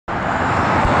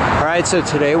Alright, so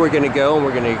today we're going to go and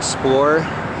we're going to explore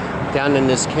down in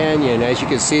this canyon. As you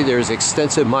can see, there's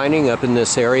extensive mining up in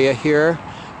this area here,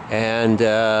 and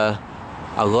a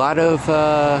lot of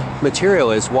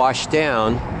material is washed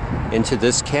down into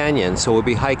this canyon. So we'll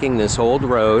be hiking this old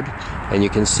road, and you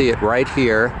can see it right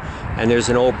here, and there's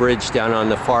an old bridge down on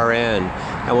the far end,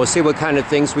 and we'll see what kind of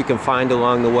things we can find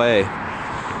along the way.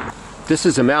 This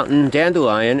is a mountain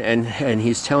dandelion, and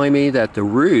he's telling me that the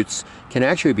roots can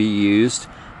actually be used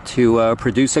to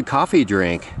produce a coffee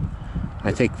drink.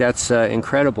 I think that's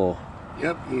incredible.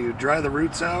 Yep, you dry the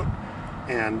roots out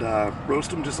and roast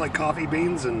them just like coffee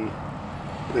beans, and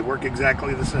they work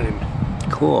exactly the same.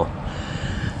 Cool.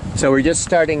 So we're just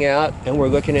starting out and we're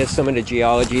looking at some of the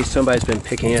geology. Somebody's been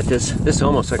picking at this. This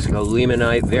almost looks like a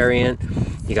limonite variant.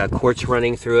 You got quartz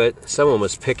running through it. Someone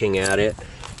was picking at it.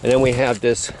 And then we have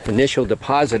this initial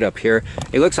deposit up here.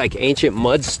 It looks like ancient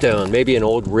mudstone, maybe an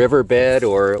old riverbed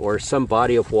or some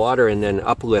body of water and then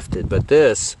uplifted. But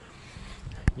this,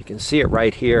 you can see it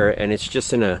right here, and it's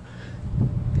just in a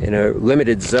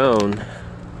limited zone.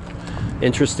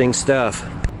 Interesting stuff.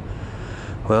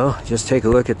 Well, just take a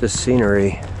look at this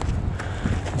scenery.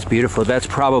 It's beautiful. That's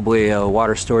probably a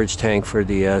water storage tank for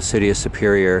the city of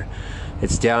Superior.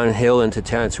 It's downhill into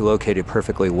town. It's located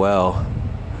perfectly well.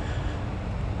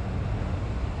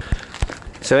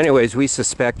 So anyways, we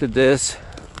suspected this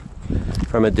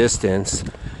from a distance.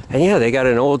 And yeah, they got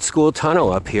an old school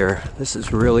tunnel up here. This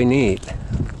is really neat.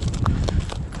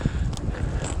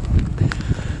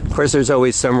 Of course, there's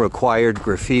always some required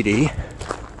graffiti.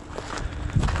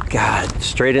 God,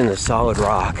 straight in the solid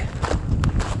rock.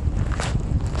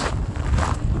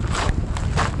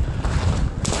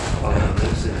 Oh,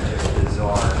 this is just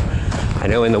bizarre. I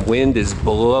know, and the wind is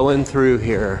blowing through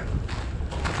here.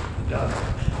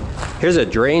 Here's a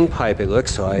drain pipe, it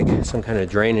looks like. Some kind of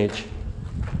drainage.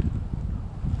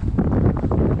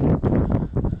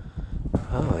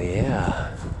 Oh,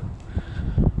 yeah.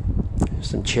 There's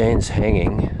some chains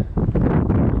hanging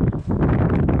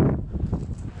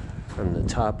from the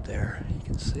top there, you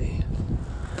can see.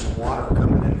 Water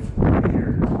coming in from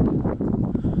here.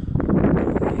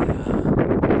 Oh,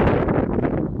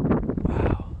 yeah.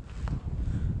 Wow.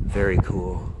 Very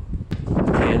cool.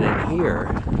 And in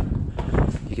here,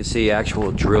 you can see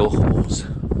actual drill holes.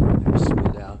 They're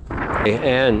smooth out.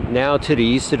 And now to the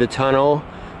east of the tunnel,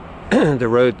 the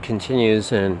road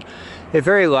continues, and it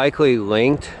very likely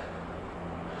linked,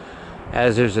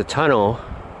 as there's a tunnel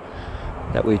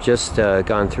that we've just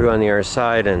gone through on the other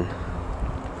side, and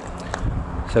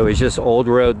so it's just old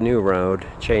road, new road,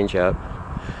 change up.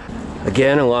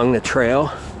 Again, along the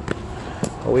trail,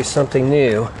 always something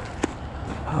new.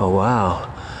 Oh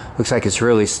wow, looks like it's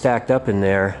really stacked up in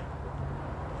there.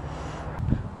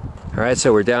 Alright,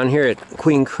 so we're down here at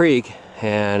Queen Creek,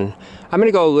 and I'm going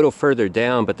to go a little further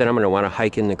down, but then I'm going to want to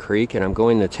hike in the creek, and I'm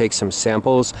going to take some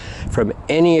samples from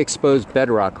any exposed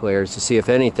bedrock layers to see if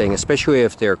anything, especially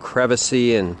if they're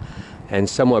crevicey and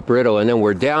somewhat brittle. And then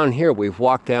we're down here, we've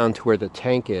walked down to where the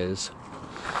tank is,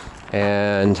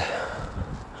 and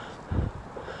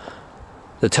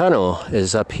the tunnel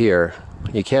is up here.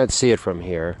 You can't see it from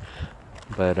here,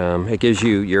 but it gives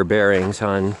you your bearings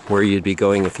on where you'd be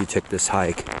going if you took this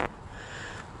hike.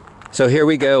 So here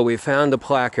we go, we found the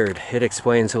placard. It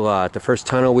explains a lot. The first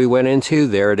tunnel we went into,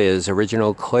 there it is,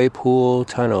 original Claypool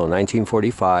tunnel,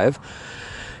 1945.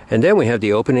 And then we have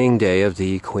the opening day of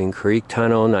the Queen Creek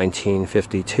Tunnel,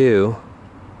 1952.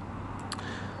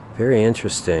 Very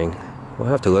interesting. We'll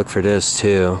have to look for this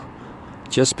too.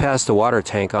 Just past the water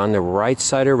tank on the right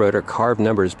side of the road are carved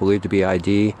numbers believed to be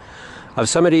ID of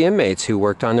some of the inmates who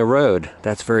worked on the road.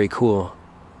 That's very cool.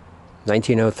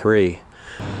 1903.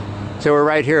 So we're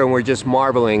right here and we're just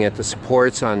marveling at the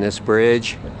supports on this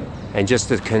bridge and just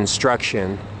the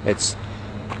construction. It's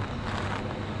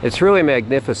really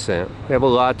magnificent. We have a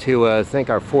lot to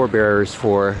thank our forebears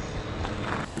for.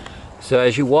 So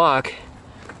as you walk,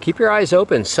 keep your eyes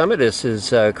open. Some of this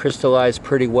is crystallized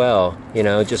pretty well, you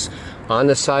know, just on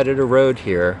the side of the road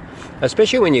here.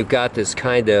 Especially when you've got this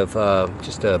kind of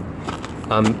just a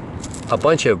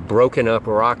bunch of broken up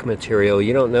rock material.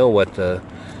 You don't know what the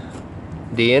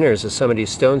inners of some of these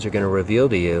stones are going to reveal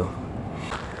to you.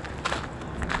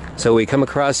 So we come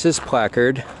across this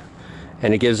placard,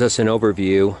 and it gives us an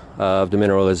overview of the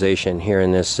mineralization here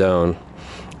in this zone.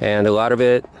 And a lot of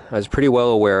it I was pretty well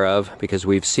aware of because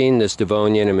we've seen this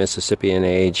Devonian and Mississippian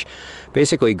age,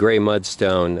 basically gray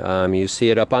mudstone. You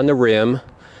see it up on the rim,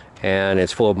 and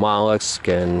it's full of mollusks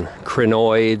and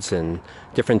crinoids and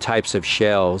different types of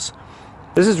shells.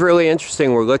 This is really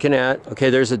interesting. We're looking at, okay,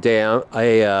 there's a dam,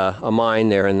 a mine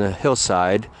there in the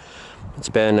hillside. It's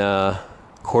been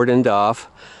cordoned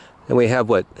off. And we have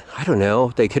what, I don't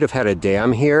know, they could have had a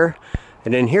dam here.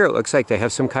 And in here it looks like they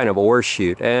have some kind of ore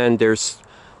chute. And there's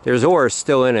ore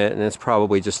still in it, and it's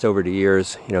probably just over the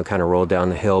years, you know, kind of rolled down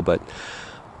the hill. But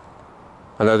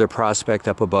another prospect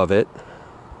up above it.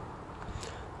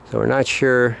 So we're not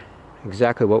sure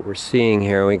exactly what we're seeing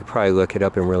here. We could probably look it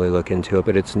up and really look into it,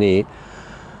 but it's neat.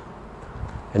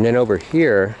 And then over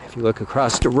here, if you look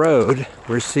across the road,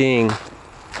 we're seeing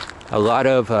a lot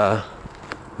of,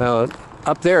 well,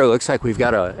 up there it looks like we've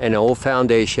got an old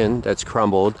foundation that's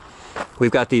crumbled. We've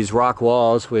got these rock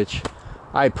walls, which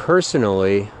I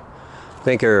personally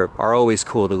think are always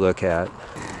cool to look at.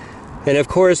 And of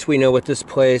course, we know what this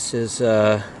place is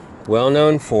well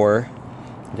known for.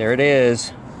 There it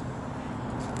is.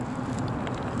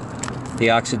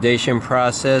 The oxidation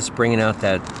process, bringing out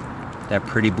that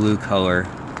pretty blue color.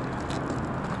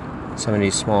 Some of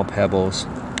these small pebbles.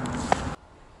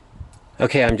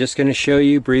 Okay, I'm just going to show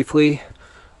you briefly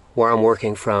where I'm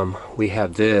working from. We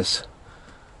have this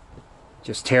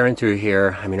just tearing through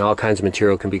here. I mean, all kinds of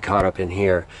material can be caught up in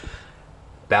here.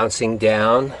 Bouncing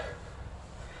down.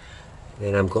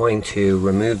 Then I'm going to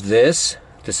remove this.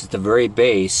 This is the very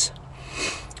base.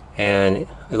 And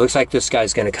it looks like this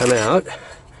guy's going to come out.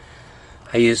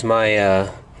 I use my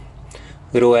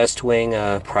little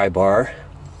S-Twing pry bar.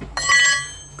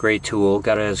 Great tool.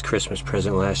 Got it as a Christmas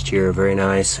present last year. Very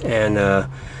nice. And I'm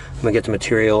going to get the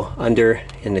material under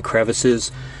in the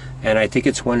crevices. And I think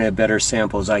it's one of the better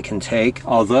samples I can take.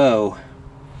 Although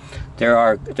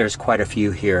there's quite a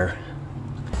few here.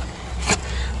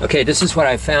 Okay, this is what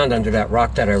I found under that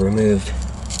rock that I removed.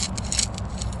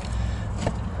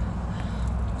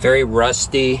 Very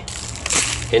rusty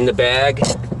in the bag.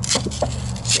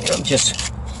 I'm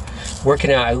just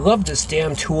working out. I love this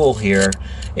damn tool here.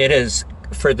 It is,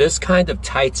 for this kind of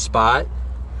tight spot,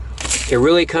 it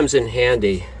really comes in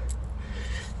handy.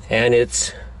 And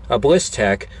it's a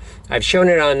Bliss-Tech. I've shown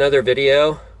it on another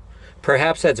video.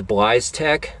 Perhaps that's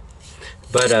Bliss-Tech.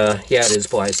 But yeah, it is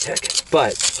Bliss-Tech.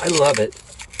 But I love it.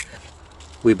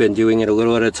 We've been doing it a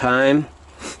little at a time.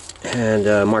 And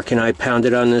Mark and I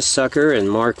pounded on this sucker, and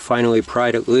Mark finally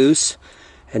pried it loose.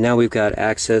 And now we've got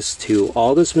access to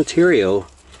all this material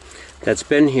that's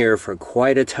been here for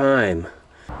quite a time.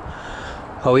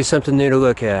 Always something new to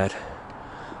look at.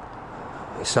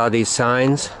 We saw these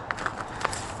signs,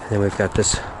 and then we've got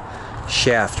this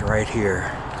shaft right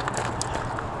here.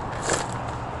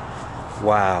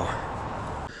 Wow.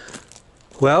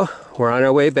 Well, we're on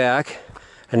our way back,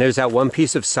 and there's that one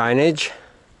piece of signage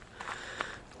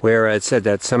where it said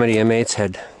that some of the inmates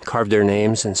had carved their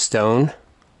names in stone.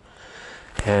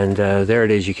 And there it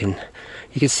is. You can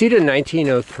see it in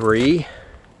 1903.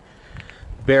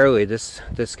 Barely. This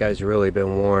guy's really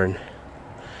been worn.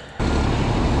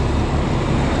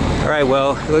 All right.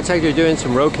 Well, it looks like they're doing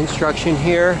some road construction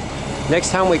here.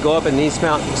 Next time we go up in these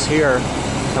mountains here,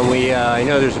 and I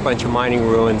know there's a bunch of mining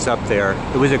ruins up there.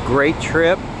 It was a great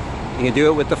trip. You can do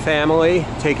it with the family.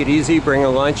 Take it easy. Bring a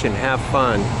lunch and have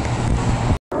fun.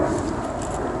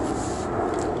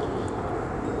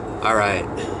 All right.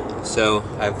 So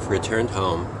I've returned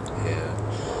home,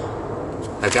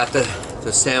 and I've got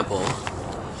the sample.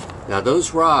 Now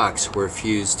those rocks were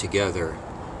fused together,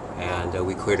 and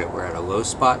we cleared it. We're at a low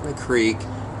spot in the creek,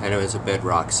 and it was a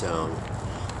bedrock zone.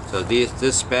 So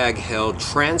this bag held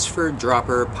transfer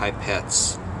dropper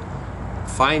pipettes,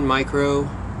 fine micro,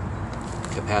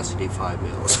 capacity 5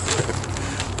 mils.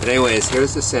 But anyways,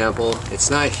 here's the sample. It's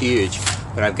not huge,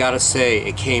 but I've got to say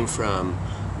it came from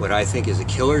what I think is a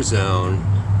killer zone.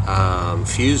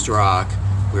 Fused rock.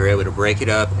 We were able to break it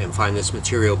up and find this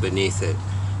material beneath it.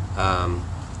 I'm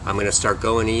going to start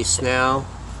going east now.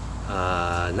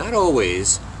 Not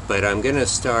always, but I'm going to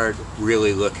start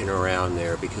really looking around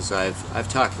there, because I've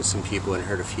talked to some people and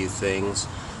heard a few things,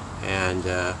 and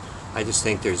I just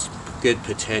think there's good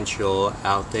potential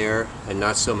out there, and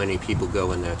not so many people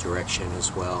go in that direction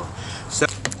as well. So,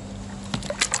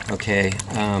 okay,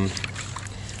 I'm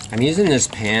using this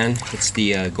pan. It's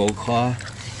the Gold Claw.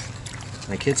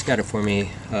 My kids got it for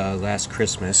me last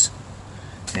Christmas,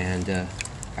 and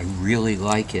I really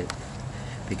like it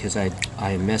because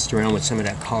I messed around with some of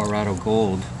that Colorado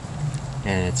Gold,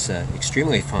 and it's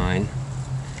extremely fine.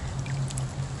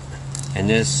 And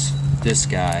this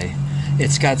guy,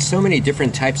 it's got so many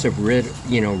different types of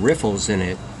riffles in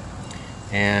it,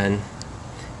 and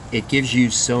it gives you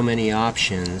so many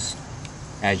options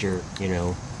as you're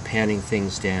panning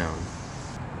things down.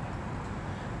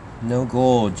 No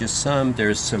gold, just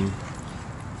there's some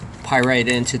pyrite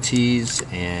entities,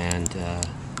 and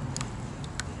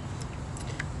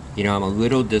I'm a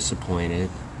little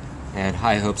disappointed. I had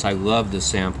high hopes. I loved the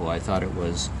sample. I thought it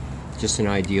was just an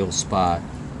ideal spot.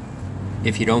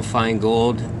 if you don't find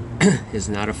gold, is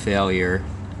not a failure.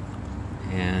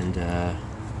 And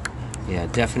yeah,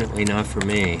 definitely not for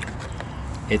me.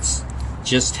 It's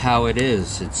just how it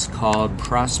is. It's called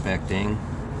prospecting,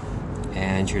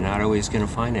 and you're not always going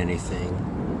to find anything.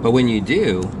 But when you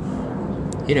do,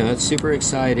 you know, it's super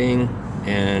exciting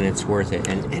and it's worth it.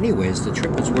 And anyways, the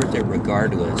trip was worth it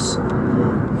regardless.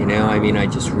 You know, I mean,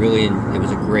 it was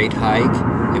a great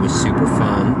hike. It was super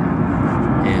fun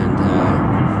and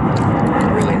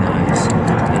really nice.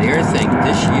 And the other thing,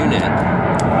 this unit,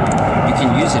 you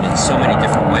can use it in so many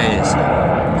different ways.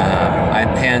 I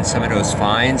panned some of those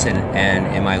fines,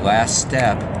 and in my last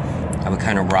step, I would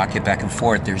kind of rock it back and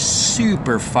forth. There's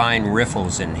super fine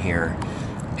riffles in here,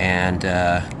 and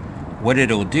what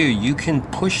it'll do, you can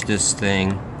push this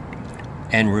thing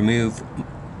and remove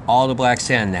all the black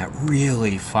sand. That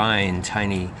really fine,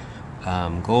 tiny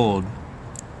gold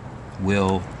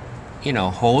will, you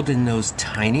know, hold in those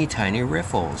tiny, tiny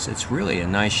riffles. It's really a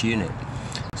nice unit.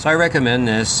 So I recommend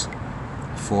this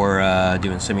for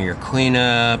doing some of your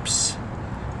cleanups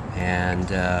and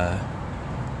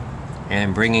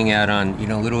bringing out on, you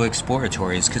know, little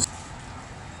exploratories.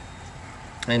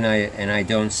 And I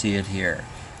don't see it here.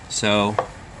 So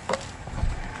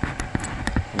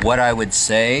what I would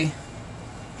say,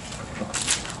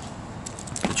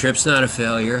 the trip's not a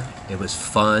failure. It was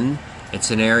fun.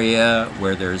 It's an area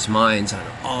where there's mines on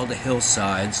all the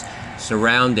hillsides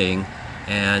surrounding,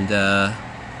 and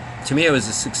to me it was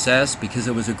a success because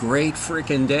it was a great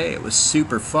freaking day. It was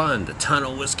super fun. The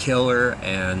tunnel was killer,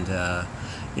 and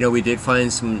you know, we did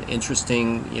find some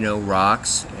interesting, you know,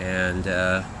 rocks, and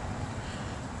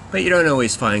but you don't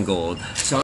always find gold. So